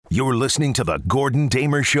You're listening to the Gordon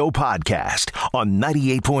Damer Show podcast on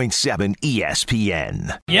 98.7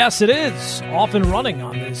 ESPN. Yes, it is. Off and running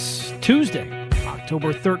on this Tuesday,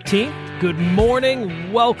 October 13th. Good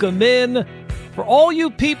morning. Welcome in. For all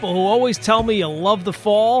you people who always tell me you love the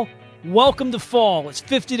fall, welcome to fall. It's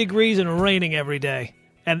 50 degrees and raining every day.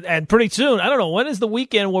 And pretty soon, I don't know, when is the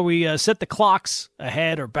weekend where we set the clocks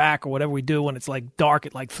ahead or back or whatever we do when it's like dark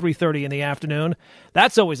at like 3:30 in the afternoon?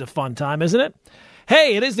 That's always a fun time, isn't it?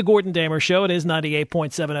 Hey, it is the Gordon Damer Show. It is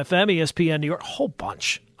 98.7 FM, ESPN New York. A whole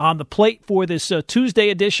bunch on the plate for this Tuesday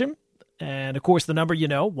edition. And, of course, the number you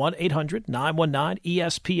know,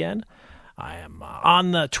 1-800-919-ESPN. I am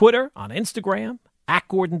on the Twitter, on Instagram, at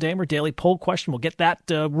Gordon Damer. Daily poll question. We'll get that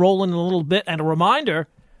rolling in a little bit. And a reminder,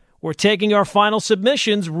 we're taking our final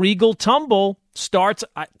submissions. Regal Tumble starts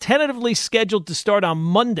tentatively scheduled to start on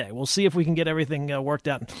Monday. We'll see if we can get everything worked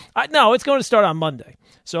out. No, it's going to start on Monday.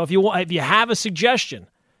 So if you have a suggestion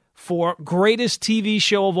for greatest TV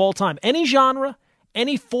show of all time, any genre,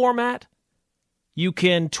 any format, you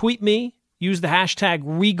can tweet me, use the hashtag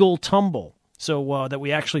Regal Tumble so that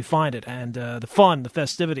we actually find it. And the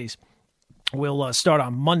festivities will start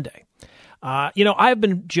on Monday. I've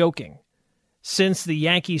been joking since the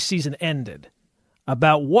Yankees season ended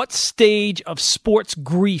about what stage of sports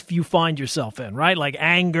grief you find yourself in, right? Like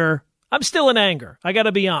anger. I'm still in anger. I got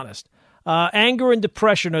to be honest. Anger and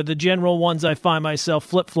depression are the general ones I find myself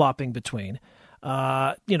flip-flopping between.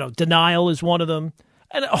 Denial is one of them.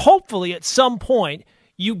 And hopefully at some point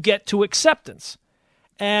you get to acceptance.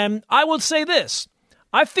 And I will say this.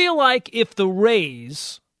 I feel like if the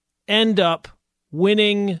Rays end up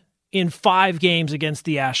winning in 5 games against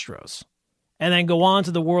the Astros and then go on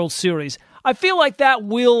to the World Series, I feel like that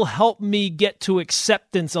will help me get to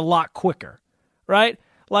acceptance a lot quicker, right?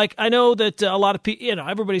 Like, I know that a lot of people,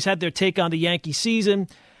 everybody's had their take on the Yankee season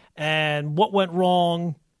and what went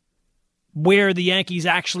wrong, where the Yankees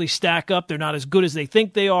actually stack up. They're not as good as they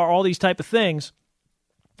think they are, all these type of things.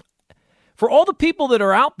 For all the people that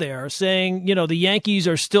are out there saying, the Yankees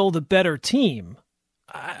are still the better team,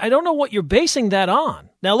 I don't know what you're basing that on.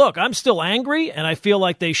 Now, look, I'm still angry, and I feel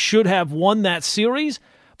like they should have won that series.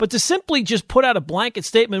 But to simply just put out a blanket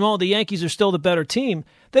statement, the Yankees are still the better team,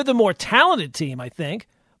 they're the more talented team, I think.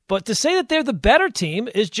 But to say that they're the better team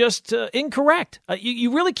is just incorrect.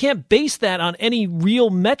 You really can't base that on any real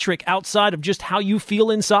metric outside of just how you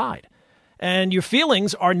feel inside. And your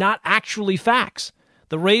feelings are not actually facts.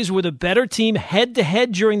 The Rays were the better team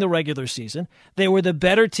head-to-head during the regular season. They were the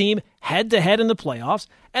better team head-to-head in the playoffs.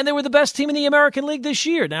 And they were the best team in the American League this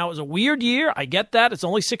year. Now, it was a weird year. I get that. It's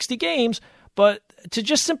only 60 games. But to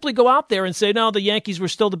just simply go out there and say, no, the Yankees were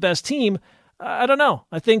still the best team, I don't know.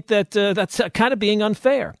 I think that that's kind of being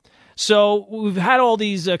unfair. So we've had all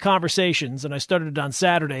these conversations, and I started it on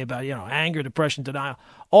Saturday about, anger, depression, denial,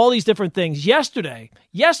 all these different things. Yesterday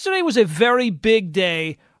was a very big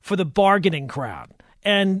day for the bargaining crowd.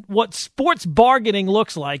 And what sports bargaining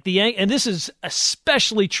looks like, and this is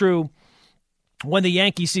especially true when the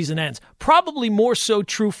Yankee season ends, probably more so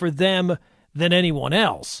true for them than anyone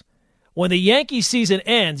else. When the Yankee season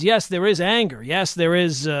ends, yes, there is anger. Yes, there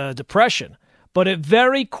is depression. But it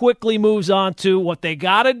very quickly moves on to what they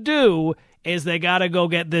got to do is they got to go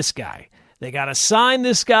get this guy. They got to sign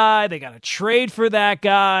this guy. They got to trade for that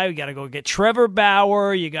guy. You got to go get Trevor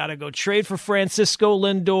Bauer. You got to go trade for Francisco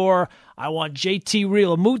Lindor. I want JT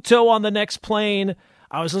Realmuto on the next plane.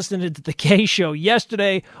 I was listening to the K show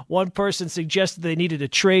yesterday. One person suggested they needed to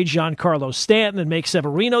trade Giancarlo Stanton and make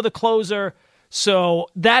Severino the closer. So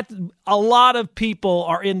that a lot of people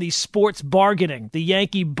are in the sports bargaining, the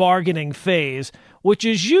Yankee bargaining phase, which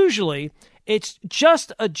is usually, it's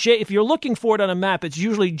just, if you're looking for it on a map, it's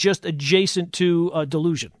usually just adjacent to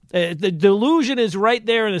delusion. The delusion is right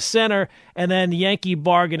there in the center, and then the Yankee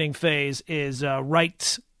bargaining phase is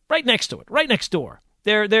right next to it, right next door.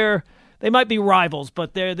 They might be rivals,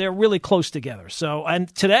 but they're really close together. So,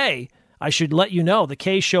 and today, I should let you know, the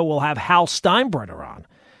K show will have Hal Steinbrenner on.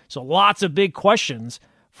 So lots of big questions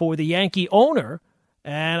for the Yankee owner,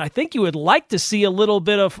 and I think you would like to see a little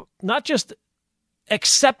bit of not just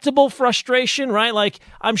acceptable frustration, right? Like,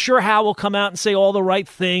 I'm sure Hal will come out and say all the right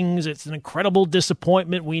things. It's an incredible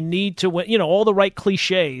disappointment. We need to win, all the right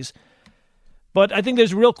cliches. But I think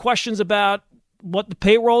there's real questions about what the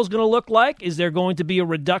payroll is going to look like. Is there going to be a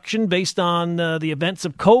reduction based on the events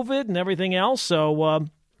of COVID and everything else? So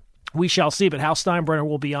we shall see. But Hal Steinbrenner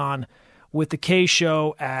will be on with the K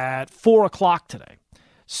show at 4 o'clock today.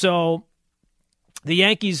 So the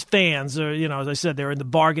Yankees fans are, as I said, they're in the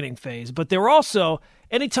bargaining phase, but they're also,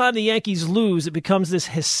 anytime the Yankees lose, it becomes this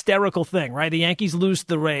hysterical thing, right? The Yankees lose to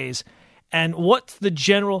the Rays, and what's the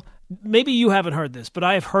general, maybe you haven't heard this, but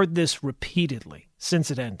I have heard this repeatedly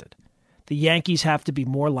since it ended. The Yankees have to be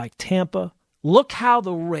more like Tampa. Look how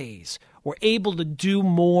the Rays were able to do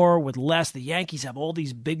more with less. The Yankees have all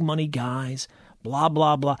these big money guys, blah,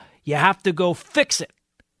 blah, blah. You have to go fix it.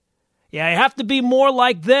 Yeah, you have to be more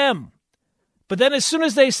like them. But then as soon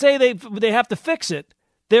as they say they have to fix it,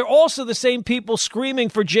 they're also the same people screaming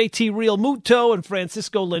for JT Realmuto and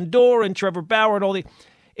Francisco Lindor and Trevor Bauer and all the...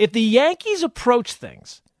 If the Yankees approach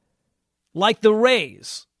things like the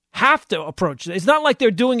Rays have to approach it, it's not like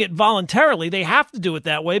they're doing it voluntarily. They have to do it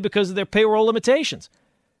that way because of their payroll limitations.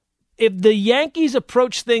 If the Yankees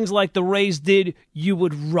approach things like the Rays did, you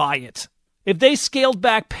would riot. If they scaled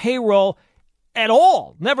back payroll at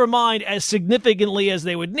all, never mind as significantly as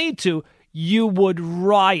they would need to, you would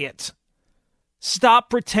riot. Stop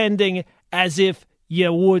pretending as if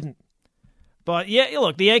you wouldn't. But yeah,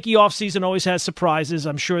 look, the Yankee offseason always has surprises.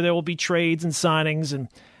 I'm sure there will be trades and signings, and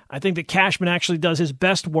I think that Cashman actually does his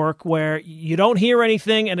best work where you don't hear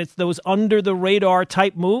anything, and it's those under-the-radar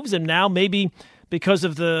type moves, and now maybe because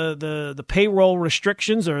of the payroll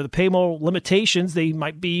restrictions or the payroll limitations, they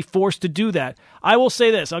might be forced to do that. I will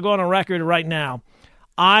say this. I'll go on a record right now.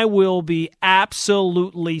 I will be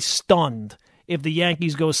absolutely stunned if the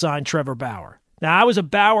Yankees go sign Trevor Bauer. Now, I was a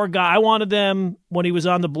Bauer guy. I wanted them when he was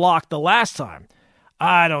on the block the last time.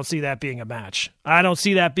 I don't see that being a match. I don't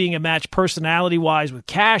see that being a match personality-wise with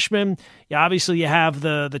Cashman. Yeah, obviously, you have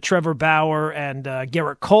the Trevor Bauer and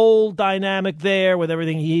Garrett Cole dynamic there with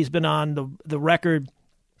everything he's been on the record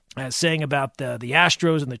saying about the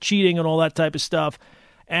Astros and the cheating and all that type of stuff.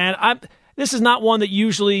 And this is not one that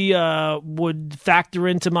usually would factor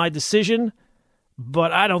into my decision,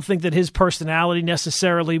 but I don't think that his personality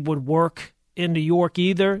necessarily would work in New York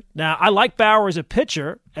either. Now, I like Bauer as a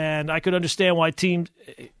pitcher, and I could understand why teams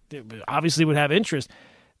obviously would have interest.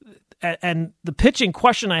 And the pitching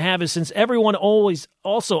question I have is, since everyone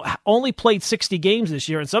only played 60 games this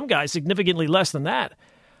year, and some guys significantly less than that,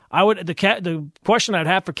 the question I'd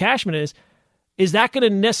have for Cashman is that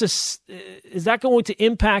going to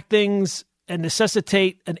impact things and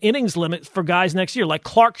necessitate an innings limit for guys next year, like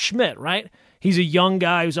Clark Schmidt, right? He's a young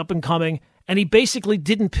guy who's up and coming, and he basically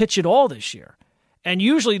didn't pitch at all this year. And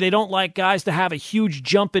usually they don't like guys to have a huge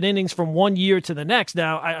jump in innings from one year to the next.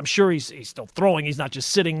 Now, I'm sure he's still throwing. He's not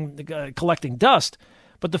just sitting collecting dust.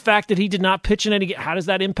 But the fact that he did not pitch in any, how does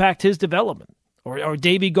that impact his development? Or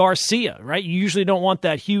Davy Garcia, right? You usually don't want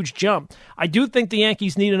that huge jump. I do think the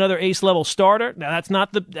Yankees need another ace-level starter. Now, that's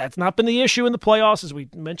not been the issue in the playoffs, as we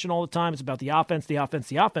mention all the time. It's about the offense, the offense,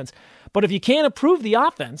 the offense. But if you can't improve the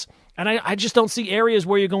offense, and I just don't see areas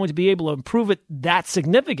where you're going to be able to improve it that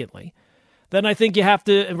significantly, then I think you have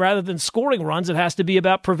to, rather than scoring runs, it has to be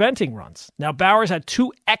about preventing runs. Now, Bauer's had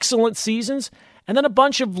 2 excellent seasons and then a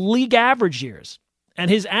bunch of league average years. And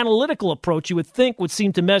his analytical approach, you would think, would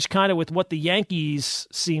seem to mesh kind of with what the Yankees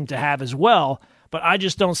seem to have as well. But I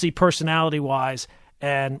just don't see personality-wise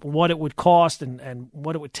and what it would cost and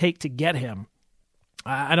what it would take to get him.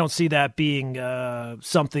 I don't see that being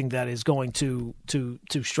something that is going to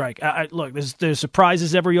strike. Look, there's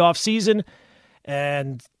surprises every offseason.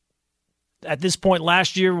 And at this point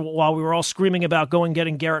last year, while we were all screaming about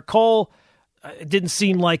getting Garrett Cole, it didn't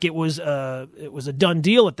seem like it was a done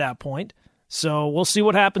deal at that point. So we'll see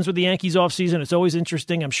what happens with the Yankees offseason. It's always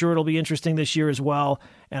interesting. I'm sure it'll be interesting this year as well.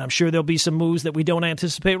 And I'm sure there'll be some moves that we don't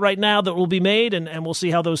anticipate right now that will be made, and we'll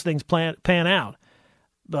see how those things pan out.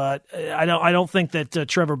 But I don't think that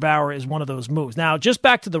Trevor Bauer is one of those moves. Now, just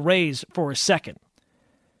back to the Rays for a second,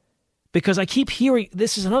 because I keep hearing,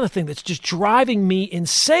 this is another thing that's just driving me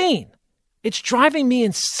insane. It's driving me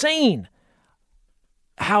insane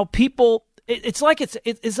how people, it's like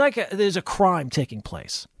there's a crime taking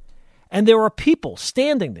place. And there are people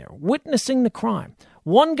standing there witnessing the crime.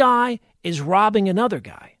 One guy is robbing another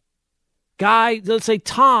guy. Let's say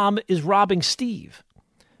Tom is robbing Steve.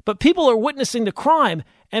 But people are witnessing the crime,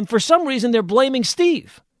 and for some reason they're blaming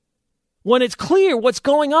Steve. When it's clear what's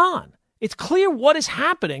going on. It's clear what is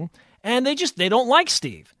happening, and they don't like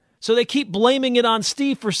Steve. So they keep blaming it on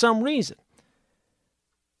Steve for some reason.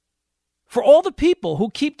 For all the people who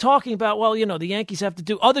keep talking about, the Yankees have to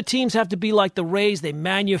do, other teams have to be like the Rays, they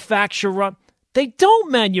manufacture run. They don't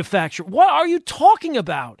manufacture. What are you talking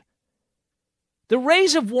about? The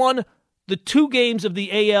Rays have won the 2 games of the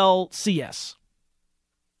ALCS.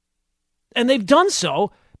 And they've done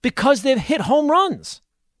so because they've hit home runs.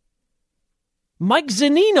 Mike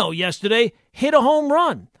Zunino yesterday hit a home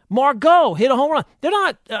run. Margot hit a home run. They're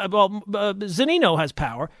not, Zunino has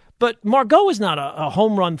power. But Margot is not a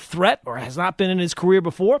home run threat, or has not been in his career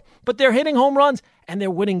before, but they're hitting home runs and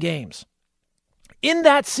they're winning games. In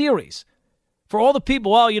that series, For all the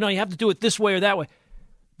people, well, you have to do it this way or that way.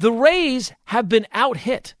 The Rays have been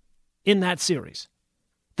out-hit in that series.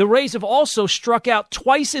 The Rays have also struck out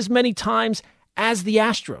twice as many times as the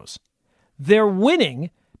Astros. They're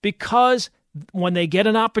winning because when they get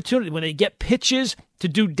an opportunity, when they get pitches to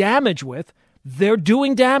do damage with, they're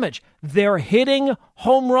doing damage. They're hitting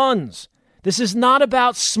home runs. This is not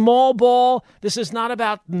about small ball. This is not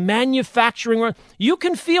about manufacturing run. You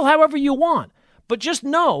can feel however you want, but just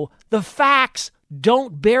know the facts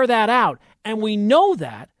don't bear that out. And we know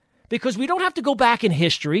that because we don't have to go back in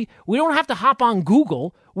history. We don't have to hop on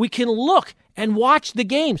Google. We can look and watch the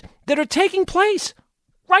games that are taking place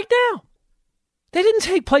right now. They didn't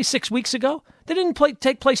take place 6 weeks ago. They didn't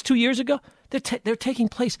take place 2 years ago. They're taking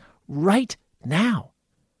place right now.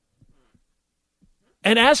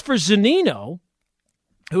 And as for Zunino,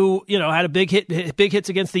 who had a big hits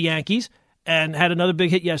against the Yankees and had another big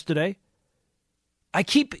hit yesterday, I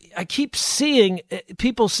keep seeing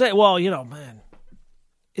people say, well, man,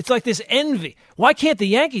 it's like this envy. Why can't the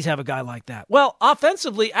Yankees have a guy like that? Well,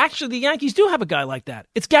 offensively, actually, the Yankees do have a guy like that.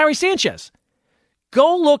 It's Gary Sanchez.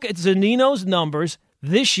 Go look at Zunino's numbers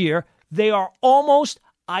this year. They are almost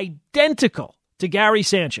identical to Gary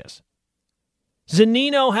Sanchez.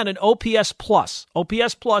 Zunino had an OPS plus.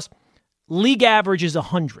 OPS plus, league average is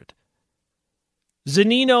 100.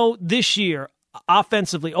 Zunino this year,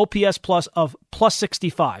 offensively, OPS plus of plus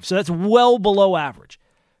 65. So that's well below average.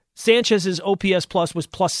 Sanchez's OPS plus was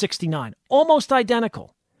plus 69. Almost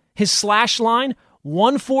identical. His slash line,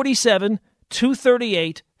 147,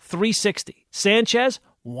 238, 360. Sanchez,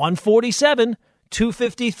 147,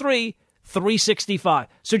 253, 365.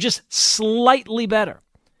 So just slightly better.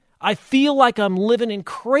 I feel like I'm living in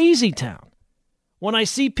crazy town when I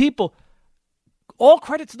see people, all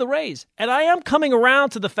credit to the Rays. And I am coming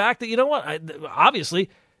around to the fact that,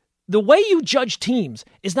 obviously, the way you judge teams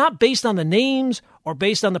is not based on the names or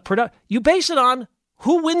based on the product. You base it on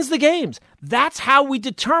who wins the games. That's how we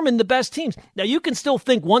determine the best teams. Now, you can still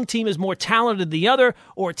think one team is more talented than the other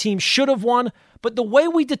or a team should have won, but the way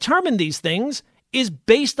we determine these things is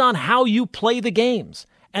based on how you play the games.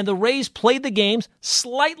 And the Rays played the games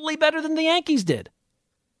slightly better than the Yankees did.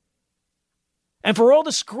 And for all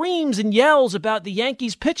the screams and yells about the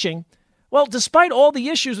Yankees pitching, well, despite all the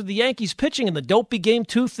issues with the Yankees pitching and the Dopey Game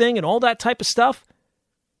 2 thing and all that type of stuff,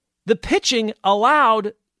 the pitching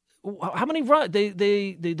allowed, how many runs?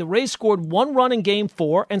 The Rays scored 1 run in Game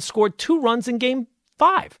 4 and scored 2 runs in Game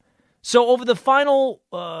 5. So over the final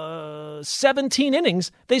 17 innings,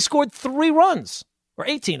 they scored 3 runs. Or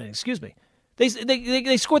 18 innings, excuse me.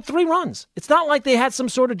 They scored 3 runs. It's not like they had some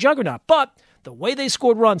sort of juggernaut. But the way they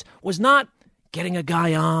scored runs was not getting a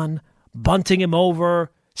guy on, bunting him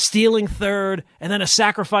over, stealing third, and then a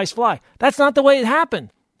sacrifice fly. That's not the way it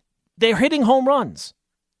happened. They're hitting home runs.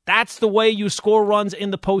 That's the way you score runs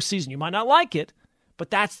in the postseason. You might not like it,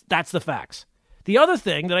 but that's the facts. The other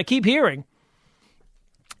thing that I keep hearing,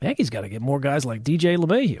 the Yankees got to get more guys like DJ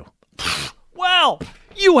LeMahieu. Well,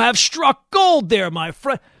 you have struck gold there, my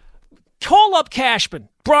friend. Call up Cashman.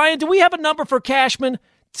 Brian, do we have a number for Cashman?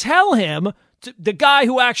 Tell him, the guy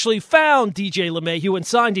who actually found DJ LeMahieu and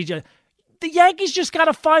signed DJ, the Yankees just got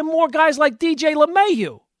to find more guys like DJ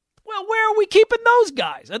LeMahieu. Well, where are we keeping those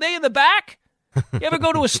guys? Are they in the back? You ever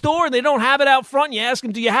go to a store and they don't have it out front? You ask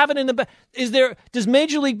them, do you have it in the back? Does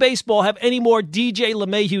Major League Baseball have any more DJ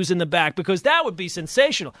LeMahieu's in the back? Because that would be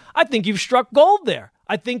sensational. I think you've struck gold there.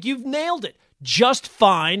 I think you've nailed it. Just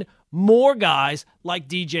find more guys like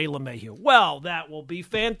DJ LeMahieu. Well, that will be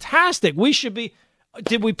fantastic. We should be.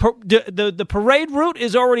 The parade route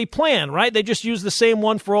is already planned, right? They just use the same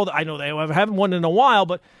one for all. I know they haven't won in a while,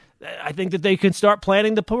 but I think that they can start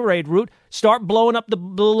planning the parade route, start blowing up the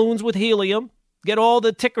balloons with helium, get all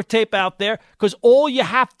the ticker tape out there, because all you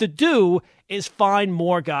have to do is find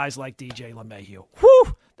more guys like DJ LeMahieu.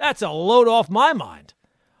 Whew, that's a load off my mind.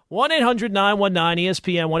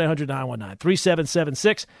 1-800-919-ESPN,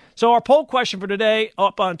 1-800-919-3776. So our poll question for today,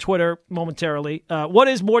 up on Twitter momentarily, what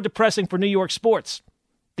is more depressing for New York sports?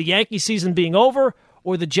 The Yankee season being over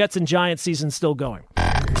or the Jets and Giants season still going?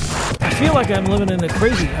 I feel like I'm living in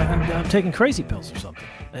I'm taking crazy pills or something.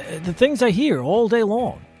 The things I hear all day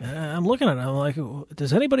long, I'm looking at it, I'm like,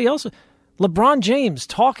 does anybody else? LeBron James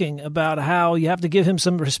talking about how you have to give him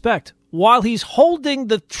some respect while he's holding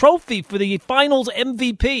the trophy for the Finals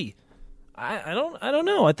MVP. I don't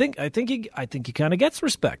know. I think he kind of gets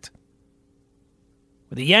respect.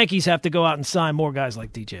 But the Yankees have to go out and sign more guys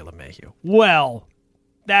like DJ LeMahieu. Well,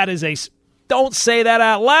 that is don't say that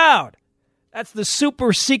out loud. That's the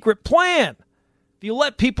super secret plan. If you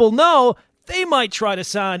let people know, they might try to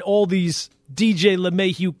sign all these DJ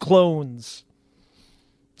LeMahieu clones.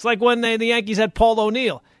 It's like when the Yankees had Paul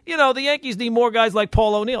O'Neill. You know, the Yankees need more guys like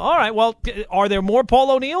Paul O'Neill. All right, well, are there more Paul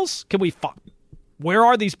O'Neills? Where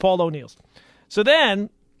are these Paul O'Neills? So then,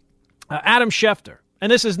 Adam Schefter,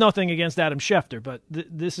 and this is nothing against Adam Schefter, but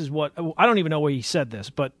this is what, I don't even know where he said this,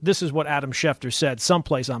 but this is what Adam Schefter said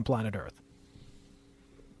someplace on planet Earth.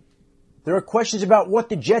 There are questions about what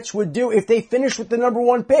the Jets would do if they finished with the number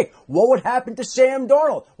 1 pick. What would happen to Sam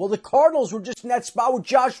Darnold? Well, the Cardinals were just in that spot with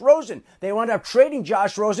Josh Rosen. They wound up trading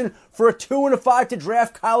Josh Rosen for a 2 and a 5 to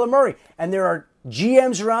draft Kyler Murray. And there are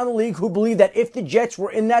GMs around the league who believe that if the Jets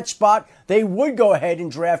were in that spot, they would go ahead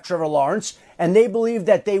and draft Trevor Lawrence. And they believe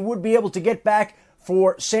that they would be able to get back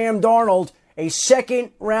for Sam Darnold a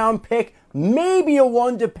 2nd-round pick, maybe a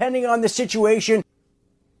 1, depending on the situation.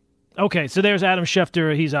 Okay, so there's Adam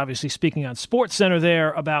Schefter. He's obviously speaking on SportsCenter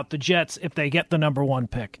there about the Jets if they get the number 1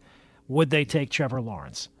 pick. Would they take Trevor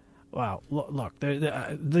Lawrence? Wow, look,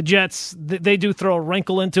 the Jets, they do throw a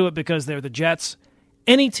wrinkle into it because they're the Jets.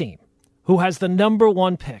 Any team who has the number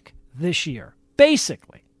 1 pick this year,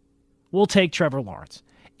 basically, will take Trevor Lawrence.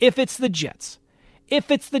 If it's the Jets, if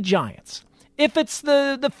it's the Giants, if it's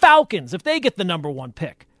the Falcons, if they get the number 1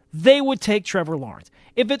 pick, they would take Trevor Lawrence.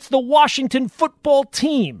 If it's the Washington football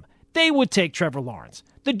team, they would take Trevor Lawrence.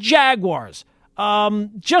 The Jaguars,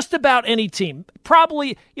 just about any team.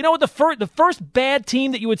 Probably, you know what, the first bad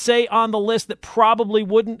team that you would say on the list that probably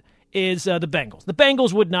wouldn't is the Bengals. The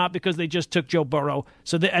Bengals would not because they just took Joe Burrow,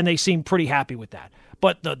 and they seem pretty happy with that.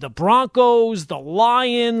 But the Broncos, the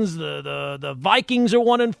Lions, the Vikings are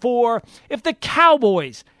 1-4. If the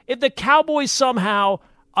Cowboys somehow,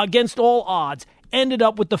 against all odds, ended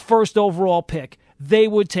up with the 1st overall pick, they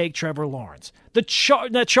would take Trevor Lawrence. The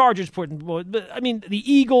Chargers, the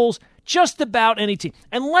Eagles, just about any team.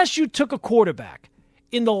 Unless you took a quarterback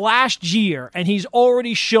in the last year and he's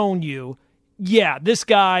already shown you, yeah, this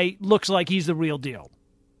guy looks like he's the real deal.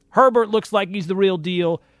 Herbert looks like he's the real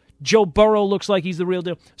deal. Joe Burrow looks like he's the real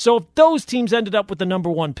deal. So if those teams ended up with the number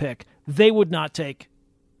 1 pick, they would not take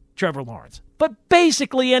Trevor Lawrence. But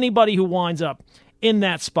basically anybody who winds up in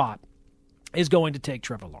that spot is going to take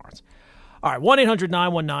Trevor Lawrence. All right,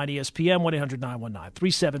 1-800-919-ESPN,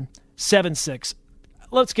 1-800-919-3776.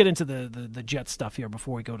 Let's get into the Jets stuff here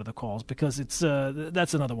before we go to the calls because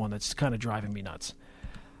that's another one that's kind of driving me nuts.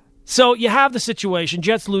 So you have the situation.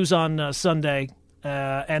 Jets lose on Sunday,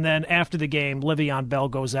 and then after the game, Le'Veon Bell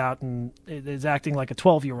goes out and is acting like a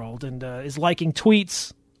 12-year-old and is liking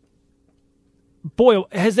tweets. Boy,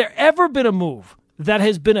 has there ever been a move that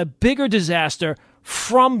has been a bigger disaster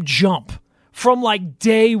from jump, from like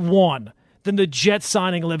day one, than the Jets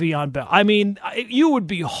signing Le'Veon Bell? I mean, you would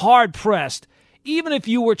be hard-pressed, even if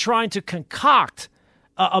you were trying to concoct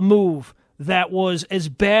a move that was as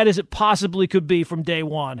bad as it possibly could be from day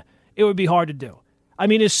one. It would be hard to do. I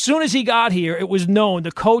mean, as soon as he got here, it was known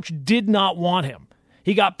the coach did not want him.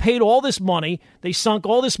 He got paid all this money. They sunk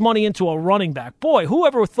all this money into a running back. Boy,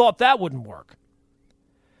 whoever thought that wouldn't work?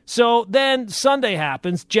 So then Sunday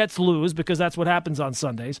happens. Jets lose because that's what happens on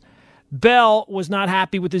Sundays. Bell was not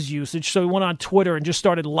happy with his usage, so he went on Twitter and just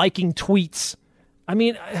started liking tweets. I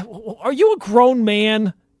mean, are you a grown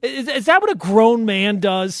man? Is that what a grown man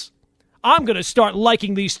does? I'm going to start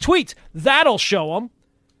liking these tweets. That'll show him.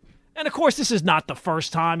 And, of course, this is not the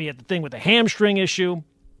first time he had the thing with the hamstring issue.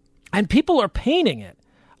 And people are painting it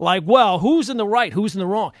like, well, who's in the right? Who's in the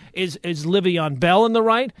wrong? Is Le'Veon Bell in the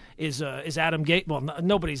right? Is Adam Gase? Well,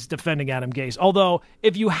 nobody's defending Adam Gase. Although,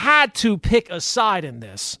 if you had to pick a side in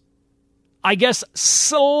this, I guess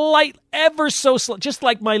ever so slight, just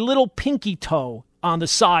like my little pinky toe on the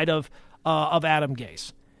side of Adam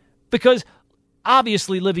Gase. Because,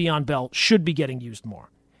 obviously, Le'Veon Bell should be getting used more.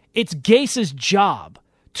 It's Gase's job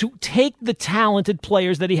to take the talented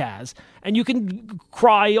players that he has, and you can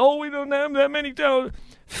cry, oh, we don't have that many talent.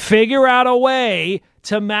 Figure out a way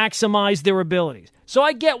to maximize their abilities. So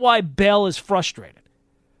I get why Bell is frustrated.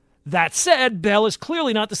 That said, Bell is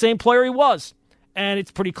clearly not the same player he was, and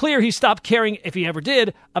it's pretty clear he stopped caring, if he ever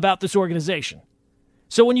did, about this organization.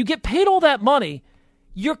 So when you get paid all that money,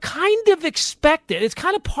 you're kind of expected, it's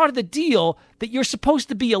kind of part of the deal that you're supposed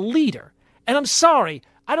to be a leader. And I'm sorry,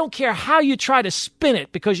 I don't care how you try to spin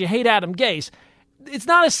it because you hate Adam Gase. It's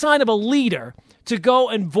not a sign of a leader to go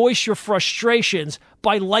and voice your frustrations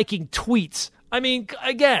by liking tweets. I mean,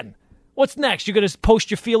 again, what's next? You're going to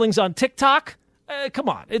post your feelings on TikTok? Come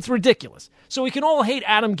on, it's ridiculous. So we can all hate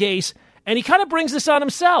Adam Gase, and he kind of brings this on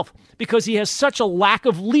himself because he has such a lack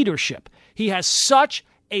of leadership. He has such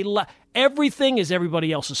a everything is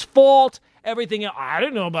everybody else's fault. Everything, I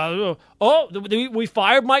didn't know about it. Oh, we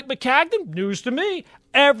fired Mike McCagnon? News to me.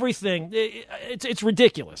 Everything. It's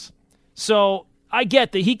ridiculous. So I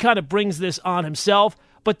get that he kind of brings this on himself,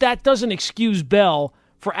 but that doesn't excuse Bell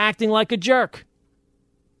for acting like a jerk.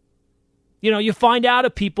 You find out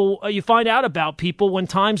about people when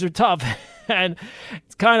times are tough, and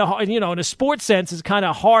it's kind of hard. In a sports sense, it's kind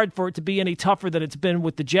of hard for it to be any tougher than it's been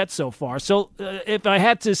with the Jets so far. So if I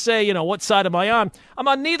had to say, what side am I on? I'm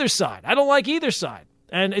on neither side. I don't like either side,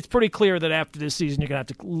 and it's pretty clear that after this season,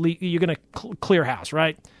 you're going to clear house,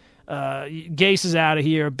 right? Gase is out of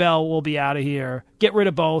here. Bell will be out of here. Get rid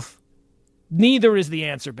of both. Neither is the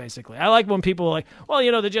answer, basically. I like when people are like, well,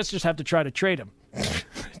 the Jets just have to try to trade him.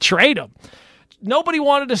 Trade him. Nobody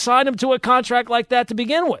wanted to sign him to a contract like that to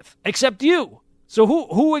begin with, except you. So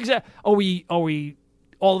who exactly are we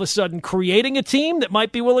all of a sudden creating a team that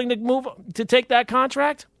might be willing to take that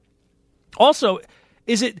contract? Also,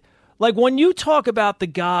 is it like when you talk about the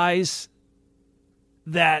guys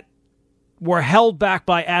that were held back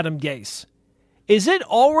by Adam Gase, is it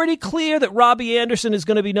already clear that Robbie Anderson is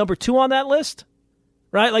going to be number 2 on that list?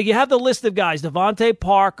 Right? Like you have the list of guys, Devontae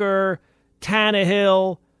Parker,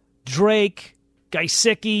 Tannehill, Drake,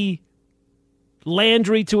 Gesicki,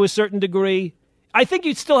 Landry to a certain degree. I think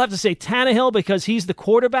you'd still have to say Tannehill because he's the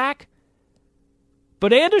quarterback.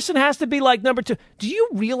 But Anderson has to be like number 2. Do you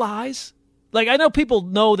realize? Like I know people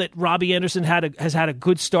know that Robbie Anderson has had a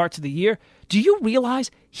good start to the year. Do you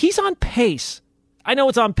realize he's on pace? I know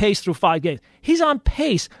it's on pace through 5 games. He's on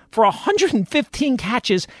pace for 115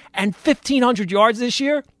 catches and 1,500 yards this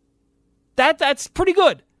year. That's pretty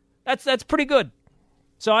good. That's pretty good.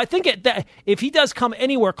 So I think if he does come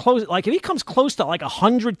anywhere close, like if he comes close to like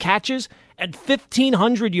 100 catches and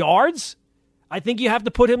 1,500 yards, I think you have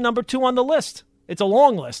to put him number 2 on the list. It's a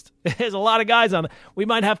long list. There's a lot of guys on it. We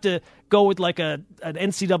might have to go with like an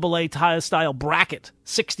NCAA style bracket,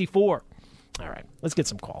 64. All right, let's get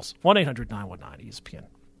some calls. 1-800-919-ESPN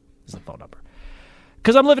is the phone number.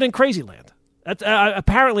 Because I'm living in crazy land.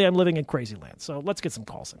 Apparently, I'm living in crazy land. So let's get some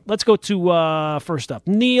calls in. Let's go to, first up,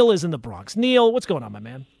 Neil is in the Bronx. Neil, what's going on, my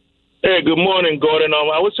man? Hey, good morning, Gordon.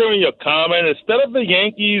 I was hearing your comment. Instead of the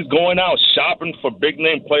Yankees going out shopping for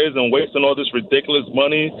big-name players and wasting all this ridiculous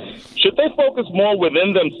money, should they focus more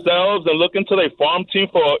within themselves and look into their farm team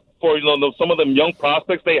for some of them young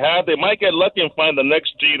prospects they have? They might get lucky and find the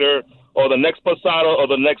next Jeter or the next Posada or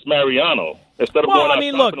the next Mariano. Instead of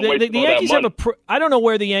look, the Yankees have I don't know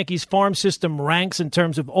where the Yankees farm system ranks in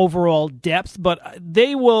terms of overall depth, but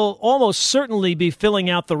they will almost certainly be filling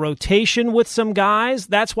out the rotation with some guys.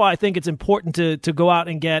 That's why I think it's important to go out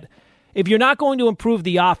and get, if you're not going to improve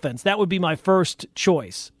the offense, that would be my first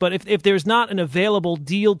choice. But if there's not an available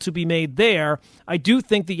deal to be made there, I do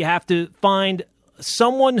think that you have to find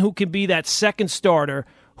someone who can be that second starter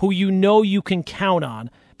who you can count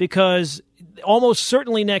on, because almost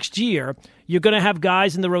certainly next year, you're going to have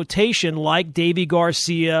guys in the rotation like Davy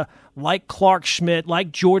Garcia, like Clark Schmidt,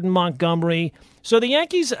 like Jordan Montgomery. So the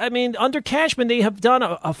Yankees, under Cashman, they have done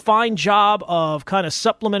a fine job of kind of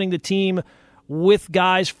supplementing the team with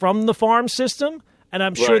guys from the farm system, and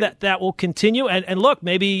I'm sure that will continue. And look,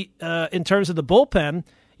 maybe in terms of the bullpen,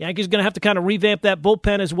 Yankees are going to have to kind of revamp that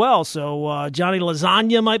bullpen as well. So Johnny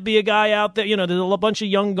Lasagna might be a guy out there. There's a bunch of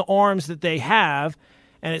young arms that they have,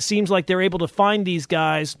 and it seems like they're able to find these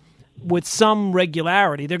guys with some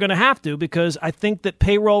regularity. They're going to have to, because I think that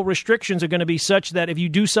payroll restrictions are going to be such that if you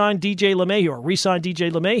do sign DJ LeMahieu or re-sign DJ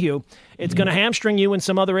LeMahieu, it's going to hamstring you in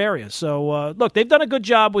some other areas. So, look, they've done a good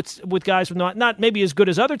job with guys from not maybe as good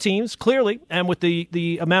as other teams, clearly, and with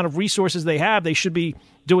the amount of resources they have, they should be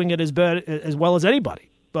doing it as well as anybody.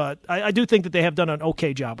 But I do think that they have done an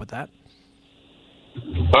okay job with that.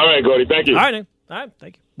 All right, Gordy, thank you. All right,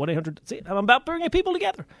 thank you. 1-800. See, I'm about bringing people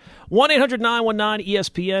together.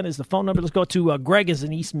 1-800-919-ESPN is the phone number. Let's go to Greg is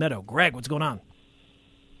in East Meadow. Greg, what's going on?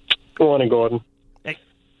 Good morning, Gordon. Hey.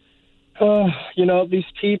 These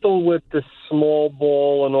people with the small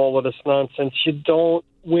ball and all of this nonsense, you don't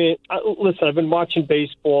win. Listen, I've been watching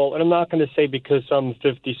baseball, and I'm not going to say because I'm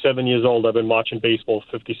 57 years old, I've been watching baseball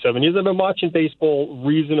 57 years. I've been watching baseball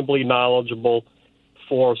reasonably knowledgeable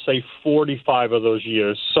for, say, 45 of those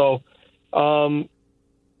years. So,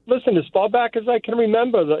 listen, as far back as I can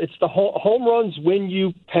remember, it's the home runs win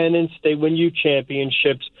you pennants, they win you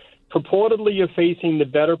championships. Purportedly, you're facing the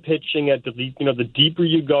better pitching at the deeper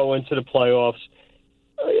you go into the playoffs.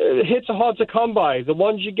 Hits are hard to come by. The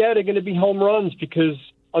ones you get are going to be home runs because,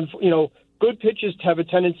 good pitches have a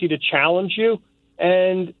tendency to challenge you,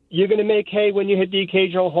 and you're going to make hay when you hit the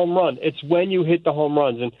occasional home run. It's when you hit the home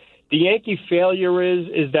runs. And the Yankee failure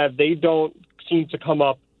is that they don't seem to come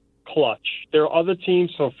up clutch. There are other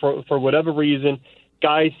teams, so for whatever reason,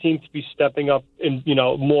 guys seem to be stepping up in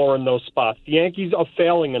more in those spots. The Yankees are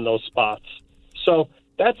failing in those spots. So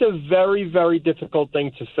that's a very, very difficult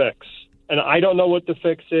thing to fix. And I don't know what the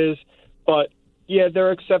fix is, but yeah, there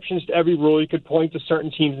are exceptions to every rule. You could point to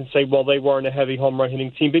certain teams and say, well, they weren't a heavy home run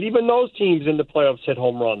hitting team. But even those teams in the playoffs hit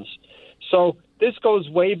home runs. So this goes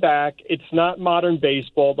way back. It's not modern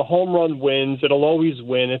baseball. The home run wins. It'll always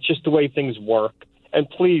win. It's just the way things work. And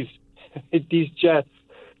please, these Jets,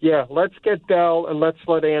 yeah, let's get Bell and let's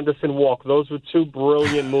let Anderson walk. Those were two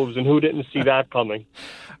brilliant moves, and who didn't see that coming?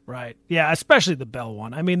 Right. Yeah, especially the Bell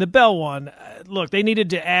one. I mean, the Bell one, look, they needed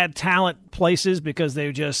to add talent places because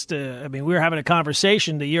they just, we were having a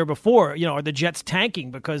conversation the year before, are the Jets tanking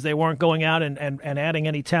because they weren't going out and adding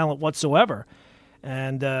any talent whatsoever.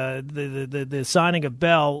 And the signing of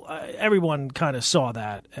Bell, everyone kind of saw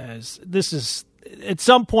that as this is, at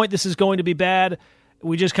some point, this is going to be bad.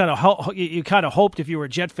 We just kind of you kind of hoped if you were a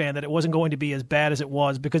Jet fan that it wasn't going to be as bad as it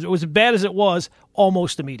was, because it was as bad as it was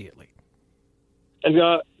almost immediately.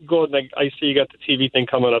 And Gordon, I see you got the TV thing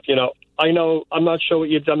coming up. I know I'm not sure what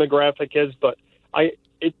your demographic is, but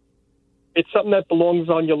it's something that belongs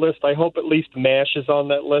on your list. I hope at least MASH is on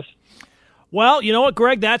that list. Well, you know what,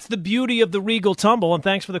 Greg? That's the beauty of the Regal Tumble, and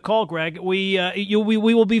thanks for the call, Greg. We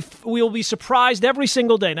will be surprised every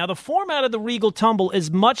single day. Now, the format of the Regal Tumble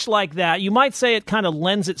is much like that. You might say it kind of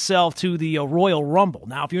lends itself to the Royal Rumble.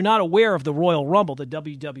 Now, if you're not aware of the Royal Rumble, the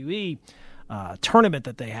WWE tournament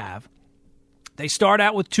that they have, they start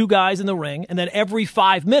out with two guys in the ring, and then every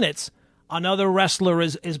 5 minutes, another wrestler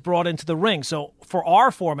is brought into the ring. So for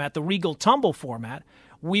our format, the Regal Tumble format,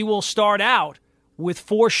 we will start out with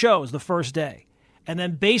 4 shows the first day. And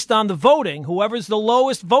then based on the voting, whoever's the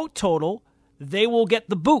lowest vote total, they will get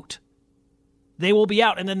the boot. They will be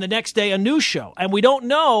out. And then the next day, a new show. And we don't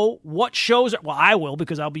know what shows – well, I will,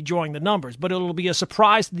 because I'll be drawing the numbers. But it'll be a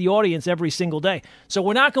surprise to the audience every single day. So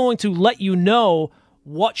we're not going to let you know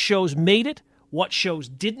what shows made it, what shows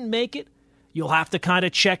didn't make it. You'll have to kind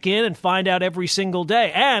of check in and find out every single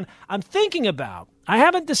day. And I'm thinking about – I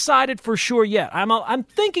haven't decided for sure yet. I'm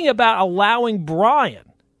thinking about allowing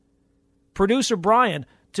producer Brian,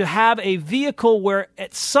 to have a vehicle where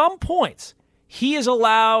at some points he is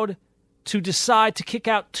allowed to decide to kick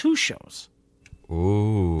out 2 shows.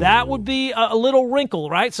 Ooh. That would be a little wrinkle,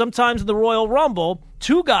 right? Sometimes in the Royal Rumble,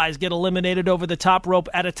 2 guys get eliminated over the top rope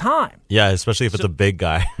at a time. Yeah, especially if it's a big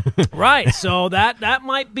guy. Right. So that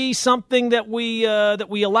might be something that we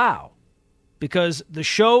allow. Because the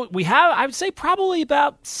show we have, I would say probably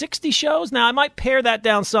about 60 shows. Now, I might pare that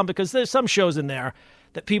down some because there's some shows in there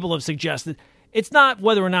that people have suggested. It's not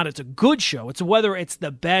whether or not it's a good show. It's whether it's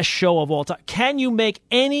the best show of all time. Can you make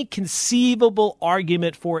any conceivable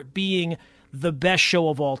argument for it being the best show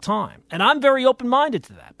of all time? And I'm very open-minded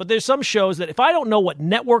to that. But there's some shows that if I don't know what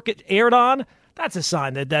network it aired on, that's a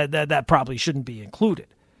sign that probably shouldn't be included.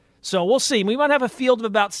 So we'll see. We might have a field of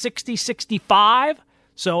about 60, 65.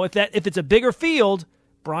 So if it's a bigger field,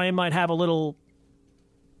 Brian might have a little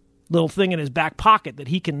thing in his back pocket that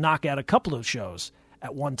he can knock out a couple of shows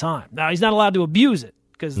at one time. Now, he's not allowed to abuse it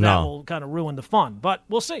because that will kind of ruin the fun, but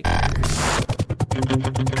we'll see.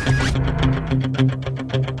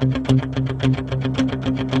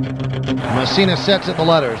 Messina sets at the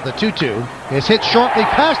letters. The 2-2 is hit shortly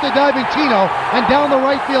past the diving Tino and down the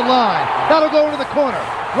right field line. That'll go into the corner.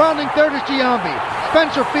 Rounding third is Giambi.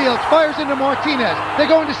 Spencer Fields fires into Martinez. They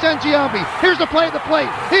go into San Giambi. Here's the play at the plate.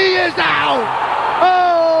 He is out!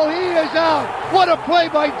 Oh, he is out! What a play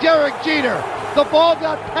by Derek Jeter. The ball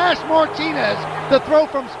got past Martinez. The throw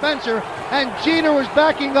from Spencer, and Jeter was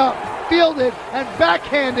backing up, fielded, and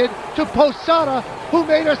backhanded to Posada, who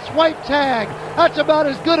made a swipe tag. That's about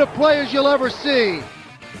as good a play as you'll ever see.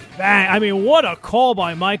 Bang. I mean, what a call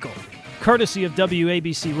by Michael. Courtesy of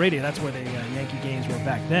WABC Radio. That's where the Yankee games were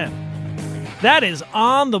back then. That is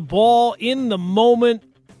on the ball, in the moment,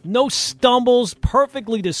 no stumbles,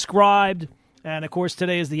 perfectly described. And, of course,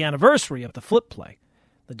 today is the anniversary of the flip play,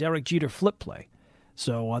 the Derek Jeter flip play.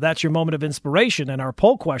 So that's your moment of inspiration. And our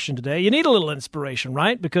poll question today, you need a little inspiration,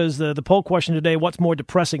 right? Because the poll question today, what's more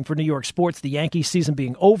depressing for New York sports, the Yankees season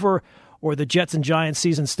being over or the Jets and Giants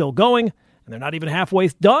season still going? And they're not even halfway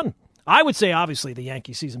done. I would say, obviously, the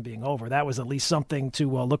Yankee season being over. That was at least something to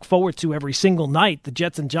look forward to every single night. The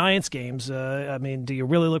Jets and Giants games, do you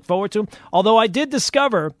really look forward to them? Although I did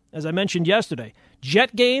discover, as I mentioned yesterday,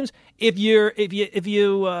 Jet games, if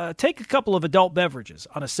you take a couple of adult beverages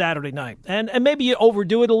on a Saturday night, and maybe you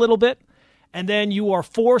overdo it a little bit, and then you are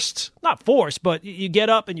not forced, but you get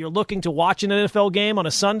up and you're looking to watch an NFL game on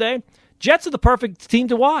a Sunday, Jets are the perfect team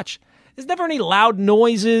to watch. There's never any loud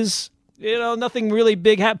noises. Nothing really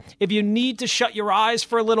big. If you need to shut your eyes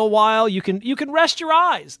for a little while, you can rest your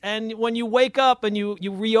eyes. And when you wake up and you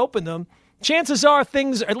reopen them, chances are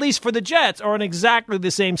things, at least for the Jets, are in exactly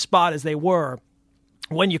the same spot as they were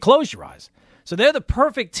when you close your eyes. So they're the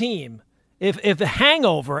perfect team. If the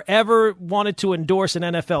Hangover ever wanted to endorse an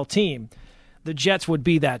NFL team, the Jets would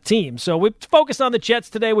be that team. So we focused on the Jets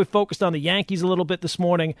today. We focused on the Yankees a little bit this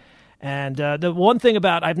morning. And the one thing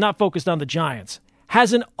about I've not focused on the Giants.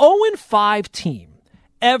 Has an 0-5 team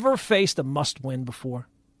ever faced a must-win before?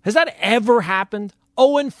 Has that ever happened?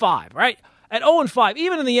 0-5, right? At 0-5,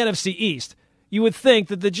 even in the NFC East, you would think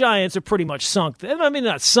that the Giants are pretty much sunk. I mean,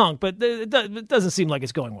 not sunk, but it doesn't seem like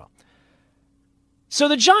it's going well. So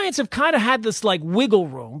the Giants have kind of had this like wiggle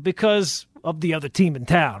room because of the other team in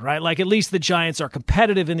town, right? Like at least the Giants are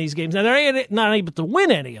competitive in these games. Now they're not able to win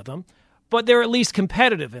any of them, but they're at least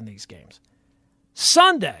competitive in these games.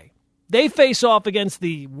 Sunday, they face off against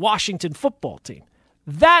the Washington football team.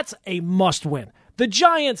 That's a must-win. The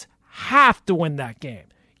Giants have to win that game.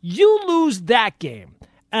 You lose that game,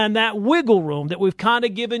 and that wiggle room that we've kind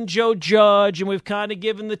of given Joe Judge and we've kind of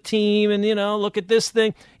given the team and, look at this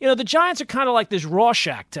thing. The Giants are kind of like this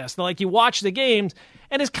Rorschach test. Like you watch the games,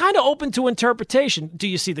 and it's kind of open to interpretation. Do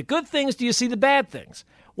you see the good things? Do you see the bad things?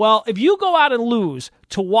 Well, if you go out and lose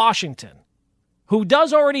to Washington, who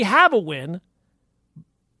does already have a win,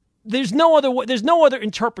 there's no other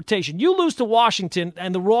interpretation. You lose to Washington,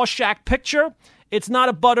 and the Rorschach picture, it's not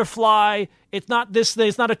a butterfly, it's not this thing,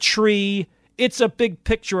 it's not a tree. It's a big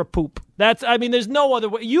picture of poop. There's no other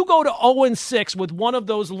way. You go to 0-6 with one of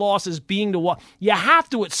those losses being you have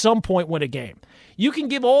to at some point win a game. You can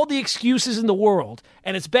give all the excuses in the world,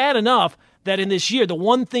 and it's bad enough that in this year, the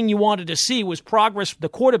one thing you wanted to see was progress from the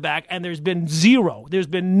quarterback, and there's been zero. There's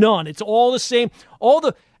been none. It's all the same.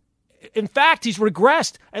 In fact, he's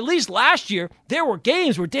regressed. At least last year, there were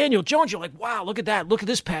games where Daniel Jones, you're like, wow, look at that. Look at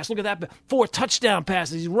this pass. Look at that. 4 touchdown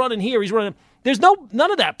passes. He's running here. He's running. There's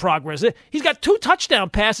none of that progress. He's got 2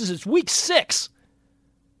 touchdown passes. It's week 6.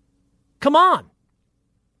 Come on.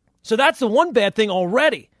 So that's the one bad thing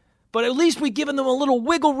already. But at least we've given them a little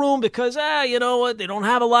wiggle room because, you know what? They don't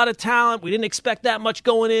have a lot of talent. We didn't expect that much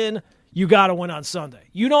going in. You got to win on Sunday.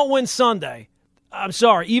 You don't win Sunday. I'm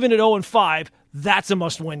sorry. Even at 0-5, that's a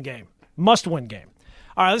must-win game. Must-win game.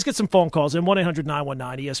 All right, let's get some phone calls in.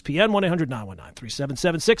 1-800-919-ESPN,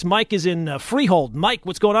 1-800-919-3776. Mike is in Freehold. Mike,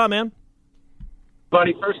 what's going on, man?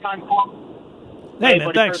 Buddy, first-time call. Hey, man,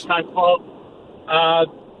 buddy, thanks. First-time call. I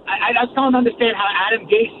just don't understand how Adam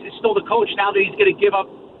Gase is still the coach now that he's going to give up,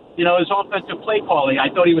 his offensive play calling. I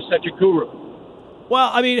thought he was such a guru. Well,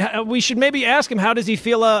 I mean, we should maybe ask him how does he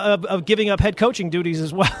feel of giving up head coaching duties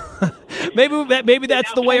as well. maybe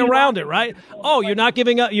that's the way around it, right? Oh, you're not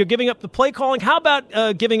giving up. You're giving up the play calling. How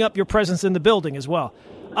about giving up your presence in the building as well?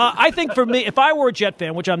 I think for me, if I were a Jet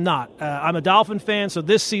fan, which I'm not, I'm a Dolphin fan, so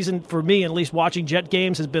this season for me, at least watching Jet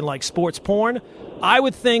games has been like sports porn. I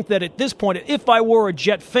would think that at this point, if I were a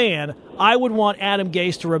Jet fan, I would want Adam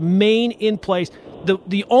Gase to remain in place.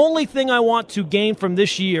 The only thing I want to gain from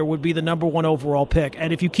this year would be the number 1 overall pick.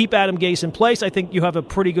 And if you keep Adam Gase in place, I think you have a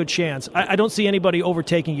pretty good chance. I don't see anybody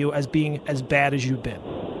overtaking you as being as bad as you've been.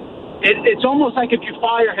 It's almost like if you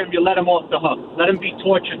fire him, you let him off the hook. Let him be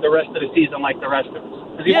tortured the rest of the season like the rest of us.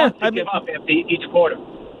 Because he wants to give up after each quarter.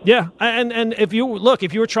 Yeah, and if you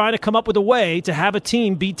were trying to come up with a way to have a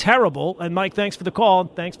team be terrible, and Mike, thanks for the call,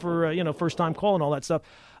 thanks for first time call and all that stuff.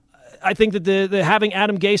 I think that the having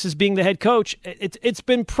Adam Gase as being the head coach, it's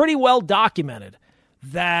been pretty well documented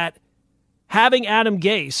that having Adam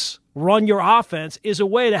Gase run your offense is a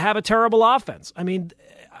way to have a terrible offense. I mean,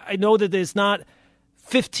 I know that it's not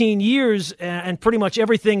 15 years and pretty much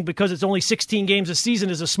everything because it's only 16 games a season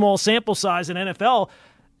is a small sample size in NFL.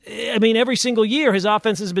 I mean, every single year his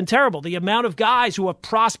offense has been terrible. The amount of guys who have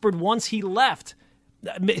prospered once he left,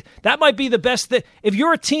 that might be the best thing. If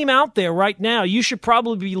you're a team out there right now, you should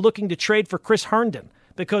probably be looking to trade for Chris Herndon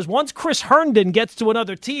because once Chris Herndon gets to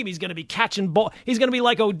another team, he's going to be catching ball. He's going to be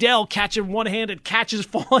like Odell catching one-handed catches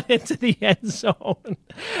falling into the end zone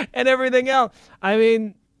and everything else. I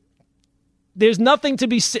mean, there's nothing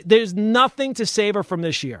to savor from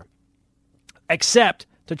this year except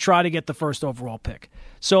to try to get the first overall pick.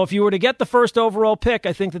 So if you were to get the first overall pick,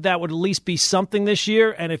 I think that would at least be something this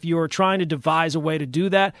year. And if you were trying to devise a way to do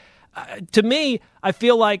that, to me, I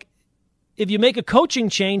feel like if you make a coaching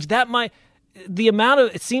change, the amount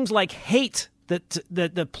of, it seems like hate that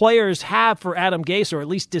the players have for Adam Gase, or at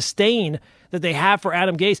least disdain that they have for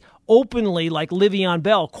Adam Gase, openly, like Le'Veon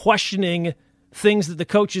Bell, questioning things that the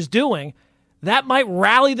coach is doing, that might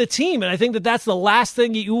rally the team. And I think that that's the last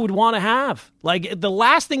thing you would want to have. Like, the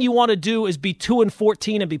last thing you want to do is be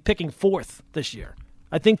 2-14 and be picking 4th this year.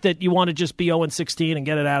 I think that you want to just be 0-16 and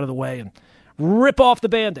get it out of the way and rip off the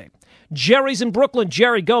Band-Aid. Jerry's in Brooklyn.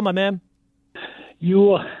 Jerry, go, my man.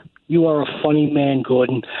 You You are a funny man,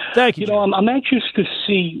 Gordon. Thank you. You know, I'm anxious to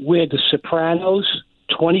see where The Sopranos,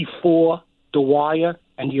 24, The Wire,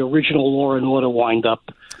 and the original Law and Order wind up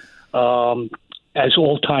as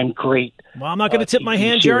all-time great. Well, I'm not going to tip my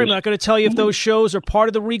hand, Jerry. I'm not going to tell you if those shows are part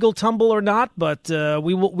of the Regal Tumble or not, but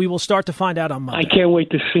we will start to find out on Monday. I can't wait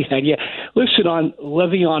to see that. Yeah, listen, on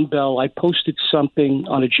Le'Veon Bell, I posted something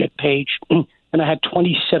on a Jet page, and I had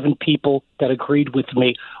 27 people that agreed with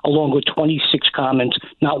me, along with 26 comments.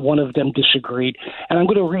 Not one of them disagreed, and I'm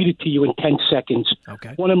going to read it to you in 10 seconds.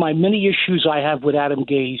 Okay. One of my many issues I have with Adam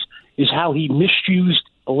Gase is how he misused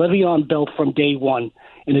Le'Veon Bell from day one.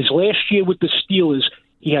 In his last year with the Steelers,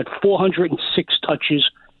 he had 406 touches,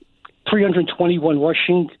 321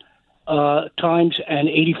 rushing times, and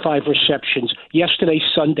 85 receptions. Yesterday,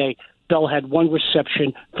 Sunday, Bell had 1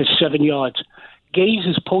 reception for 7 yards.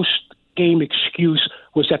 Gase's post-game excuse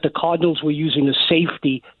was that the Cardinals were using a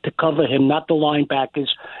safety to cover him, not the linebackers,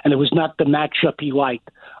 and it was not the matchup he liked.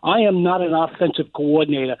 I am not an offensive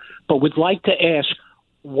coordinator, but would like to ask,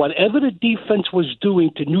 whatever the defense was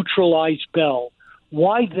doing to neutralize Bell,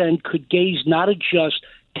 why then could Gase not adjust,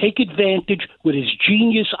 take advantage with his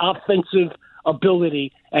genius offensive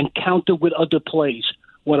ability, and counter with other plays?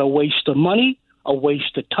 What a waste of money, a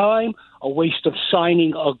waste of time, a waste of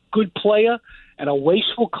signing a good player, and a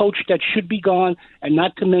wasteful coach that should be gone, and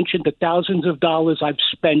not to mention the thousands of dollars I've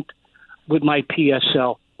spent with my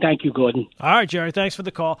PSL. Thank you, Gordon. All right, Jerry, thanks for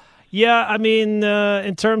the call. Yeah, I mean,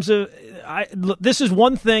 in terms of this is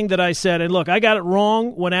one thing that I said, and look, I got it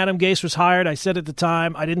wrong when Adam Gase was hired. I said at the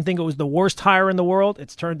time I didn't think it was the worst hire in the world.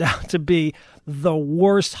 It's turned out to be the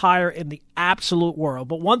worst hire in the absolute world.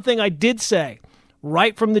 But one thing I did say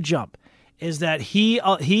right from the jump is that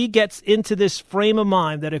he gets into this frame of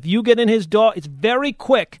mind that if you get in his dog, it's very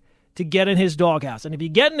quick to get in his doghouse. And if you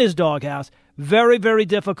get in his doghouse, very, very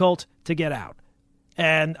difficult to get out.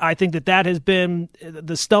 And I think that has been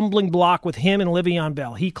the stumbling block with him and Le'Veon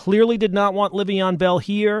Bell. He clearly did not want Le'Veon Bell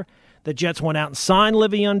here. The Jets went out and signed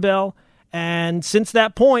Le'Veon Bell. And since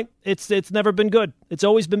that point, it's never been good. It's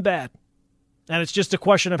always been bad. And it's just a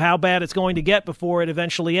question of how bad it's going to get before it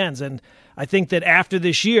eventually ends. And I think that after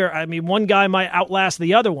this year, I mean, one guy might outlast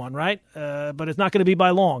the other one, right? But it's not going to be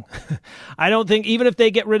by long. I don't think, even if they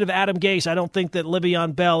get rid of Adam Gase, I don't think that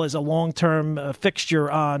Le'Veon Bell is a long-term fixture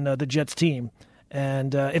on the Jets team.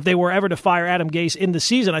 And if they were ever to fire Adam Gase in the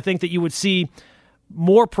season, I think that you would see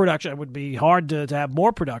more production. It would be hard to have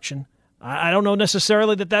more production. I don't know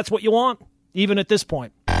necessarily that that's what you want, even at this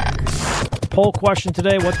point. Poll question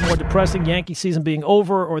today, what's more depressing, Yankee season being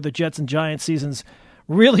over or the Jets and Giants seasons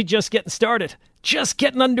really just getting started, just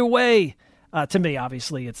getting underway? To me,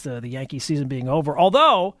 obviously, it's the Yankee season being over.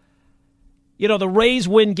 Although, you know, the Rays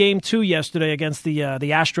win Game 2 yesterday against the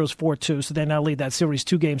Astros 4-2, so they now lead that series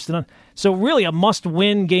 2-0. So really a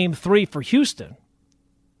must-win Game 3 for Houston.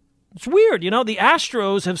 It's weird, you know, the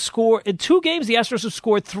Astros have scored, in 2 games, the Astros have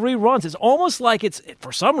scored 3 runs. It's almost like it's,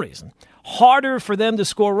 for some reason, harder for them to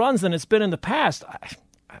score runs than it's been in the past.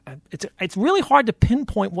 It's really hard to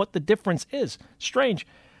pinpoint what the difference is. Strange.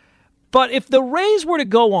 But if the Rays were to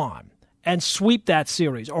go on and sweep that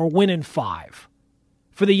series or win in 5,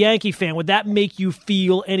 for the Yankee fan, would that make you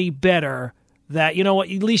feel any better that, you know what,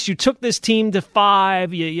 at least you took this team to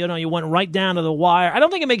 5, you went right down to the wire? I don't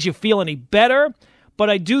think it makes you feel any better, but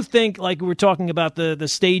I do think, like we were talking about the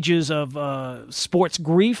stages of sports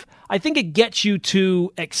grief, I think it gets you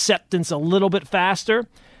to acceptance a little bit faster,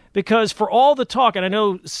 because for all the talk, and I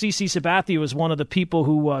know CC Sabathia was one of the people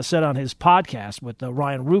who said on his podcast with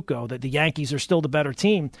Ryan Rucco that the Yankees are still the better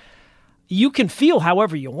team. You can feel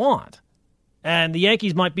however you want. And the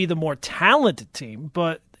Yankees might be the more talented team,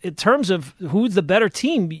 but in terms of who's the better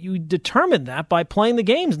team, you determine that by playing the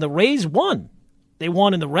games. And the Rays won. They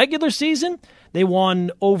won in the regular season. They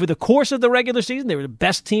won over the course of the regular season. They were the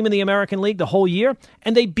best team in the American League the whole year.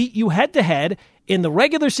 And they beat you head-to-head in the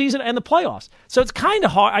regular season and the playoffs. So it's kind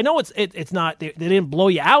of hard. I know it's not. They didn't blow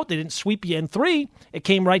you out. They didn't sweep you in 3. It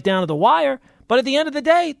came right down to the wire. But at the end of the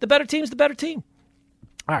day, the better team's the better team.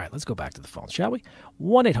 All right, let's go back to the phone, shall we?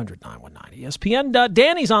 1-800-919-ESPN.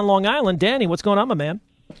 Danny's on Long Island. Danny, what's going on, my man?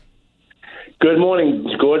 Good morning,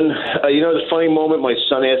 Gordon. The funny moment, my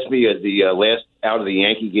son asked me at the last out of the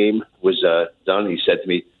Yankee game was done. He said to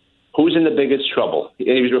me, who's in the biggest trouble? And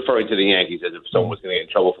he was referring to the Yankees as if someone was going to get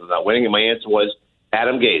in trouble for not winning. And my answer was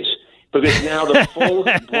Adam Gase. Because now the full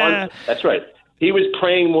brunt, that's right. He was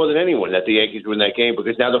praying more than anyone that the Yankees win that game,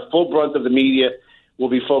 because now the full brunt of the media will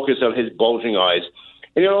be focused on his bulging eyes.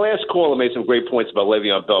 And, the last caller made some great points about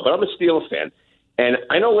Le'Veon Bell, but I'm a Steelers fan. And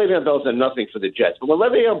I know Le'Veon Bell's done nothing for the Jets, but when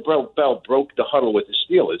Le'Veon Bell broke the huddle with the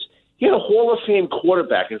Steelers, He had a Hall of Fame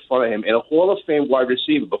quarterback in front of him and a Hall of Fame wide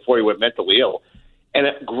receiver before he went mentally ill, and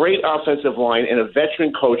a great offensive line and a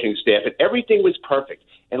veteran coaching staff, and everything was perfect.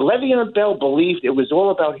 And Le'Veon Bell believed it was all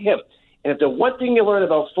about him. And if the one thing you learn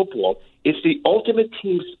about football, it's the ultimate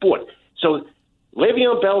team sport. So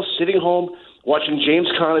Le'Veon Bell sitting home watching James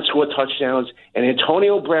Conner score touchdowns and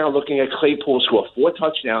Antonio Brown looking at Claypool score 4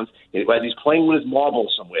 touchdowns as he's playing with his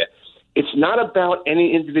marbles somewhere. It's not about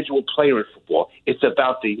any individual player in football. It's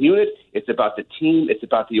about the unit. It's about the team. It's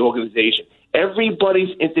about the organization.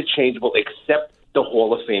 Everybody's interchangeable except the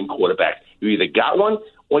Hall of Fame quarterback. You either got one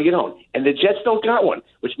or you don't. And the Jets don't got one,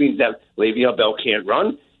 which means that Le'Veon Bell can't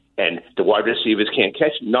run and the wide receivers can't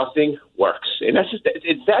catch. Nothing works. And that's just,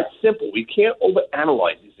 it's that simple. We can't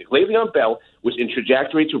overanalyze these things. Le'Veon Bell was in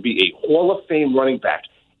trajectory to be a Hall of Fame running back,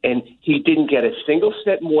 and he didn't get a single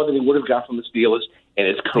step more than he would have got from the Steelers, and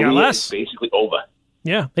his career is basically over.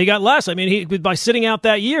 Yeah, he got less. I mean, by sitting out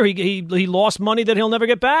that year, he lost money that he'll never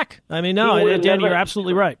get back. I mean, no, Dan, you're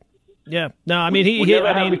absolutely right. Yeah, no, I mean, we didn't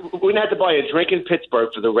have to buy a drink in Pittsburgh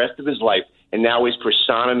for the rest of his life, and now he's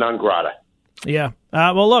persona non grata. Yeah.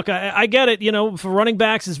 Well, look, I get it. You know, for running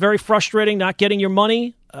backs, it's very frustrating not getting your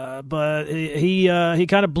money. But he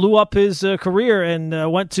kind of blew up his career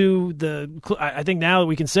and went to I think now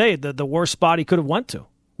we can say the worst spot he could have went to.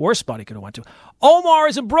 Omar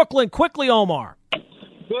is in Brooklyn. Quickly, Omar.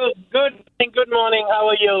 Good morning. How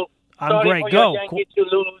are you? I'm great. For Go. Your Yankees to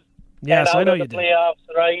lose. Yes, I know you did. Playoffs,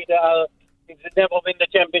 right? It's never win the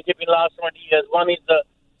championship in the last 20 years. One is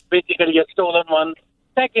basically a stolen one.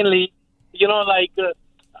 Secondly, you know,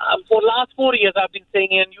 for the last 4 years I've been saying,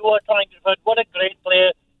 and you are trying to refer, what a great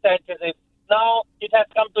player Sanchez is. Now it has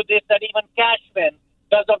come to this that even Cashman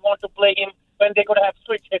does not want to play him when they could have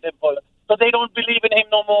switched him for. So they don't believe in him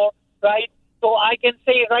no more, right? So I can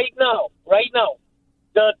say right now,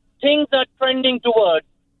 the things are trending towards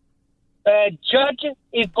Judge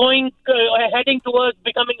is heading towards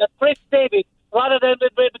becoming a Chris Davis rather than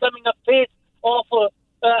becoming a face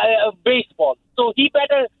of baseball. So he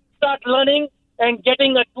better start learning and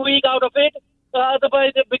getting a tweak out of it.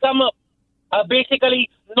 Otherwise, they become a basically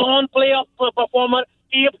non-playoff performer.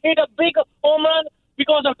 He hit a big home run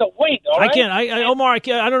because of the wind. All right? I can't. Omar, I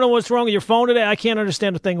don't know what's wrong with your phone today. I can't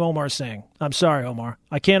understand the thing Omar is saying. I'm sorry, Omar.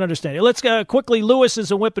 I can't understand it. Let's quickly. Lewis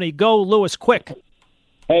is in Whippany. Go, Lewis, quick.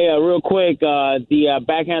 Hey, real quick, the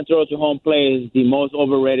backhand throw to home play is the most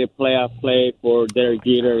overrated playoff play for Derek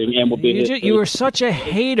Jeter in MLB history. You are such a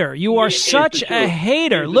hater. You are such a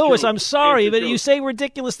hater. Lewis, I'm sorry, but you say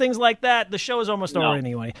ridiculous things like that. The show is almost over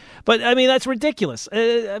anyway. But, I mean, that's ridiculous.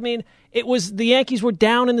 I mean, the Yankees were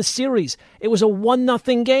down in the series. It was a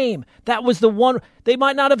 1-0 game. That was the one. They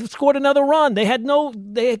might not have scored another run.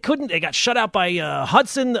 They got shut out by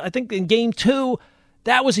Hudson, I think, in game 2.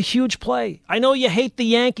 That was a huge play. I know you hate the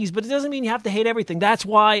Yankees, but it doesn't mean you have to hate everything. That's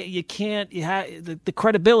why you can't. You have the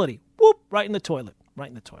credibility. Whoop! Right in the toilet.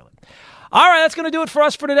 All right, that's going to do it for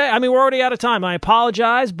us for today. I mean, we're already out of time. I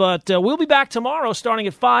apologize, but we'll be back tomorrow starting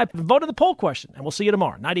at 5. Vote in the poll question, and we'll see you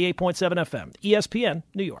tomorrow. 98.7 FM, ESPN,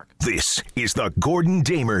 New York. This is the Gordon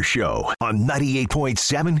Damer Show on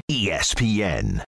 98.7 ESPN.